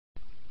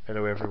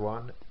Hello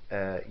everyone,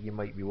 you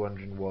might be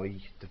wondering why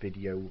the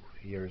video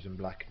here is in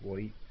black and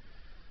white.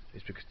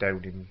 It's because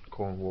down in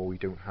Cornwall we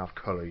don't have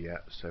colour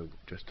yet, so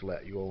just to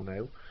let you all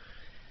know.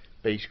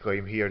 Basically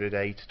I'm here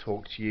today to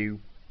talk to you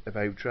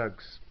about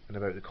drugs and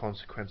about the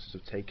consequences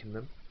of taking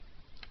them.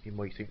 You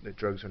might think that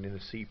drugs are an inner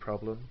city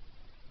problem,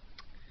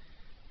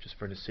 just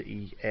for inner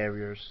city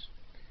areas,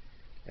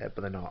 but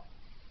they're not.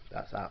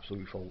 That's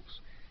absolutely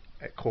false.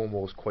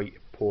 Cornwall's quite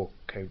a poor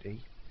county.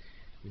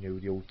 You know,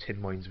 the old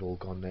tin mines have all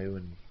gone now,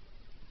 and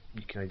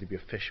you can either be a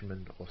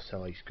fisherman or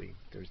sell ice cream.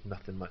 There's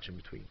nothing much in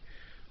between.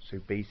 So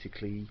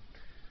basically,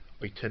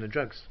 I turned to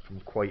drugs from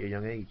quite a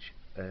young age.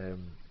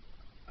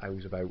 I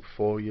was about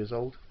 4 years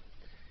old.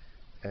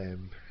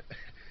 Um,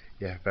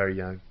 yeah, very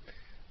young.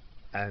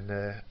 And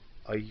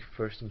I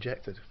first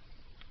injected,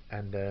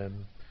 and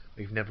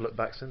I've never looked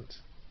back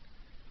since.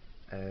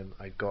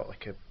 I got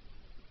like a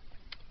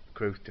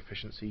growth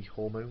deficiency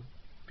hormone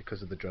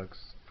because of the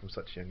drugs from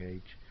such a young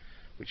age,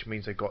 which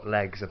means I got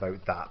legs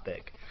about that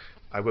big.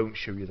 I won't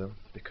show you them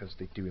because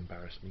they do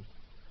embarrass me.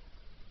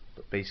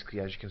 But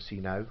basically, as you can see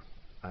now,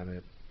 I'm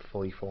a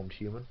fully formed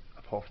human,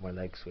 apart from my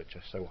legs, which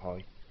are so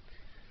high.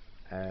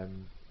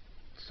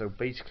 So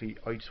basically,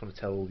 I just want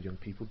to tell all the young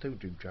people, don't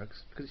do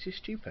drugs because it's just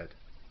stupid.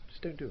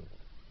 Just don't do them,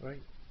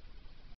 right?